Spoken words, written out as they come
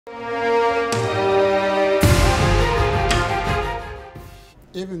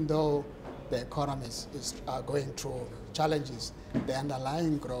Even though the economies are going through challenges, the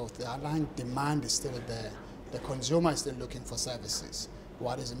underlying growth, the underlying demand is still there. The consumer is still looking for services.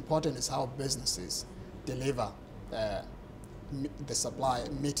 What is important is how businesses deliver the supply,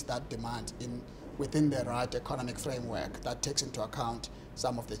 meet that demand within the right economic framework that takes into account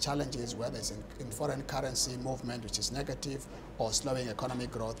some of the challenges, whether it's in foreign currency movement, which is negative, or slowing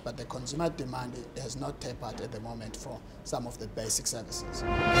economic growth. But the consumer demand has not tapered at the moment for some of the basic services.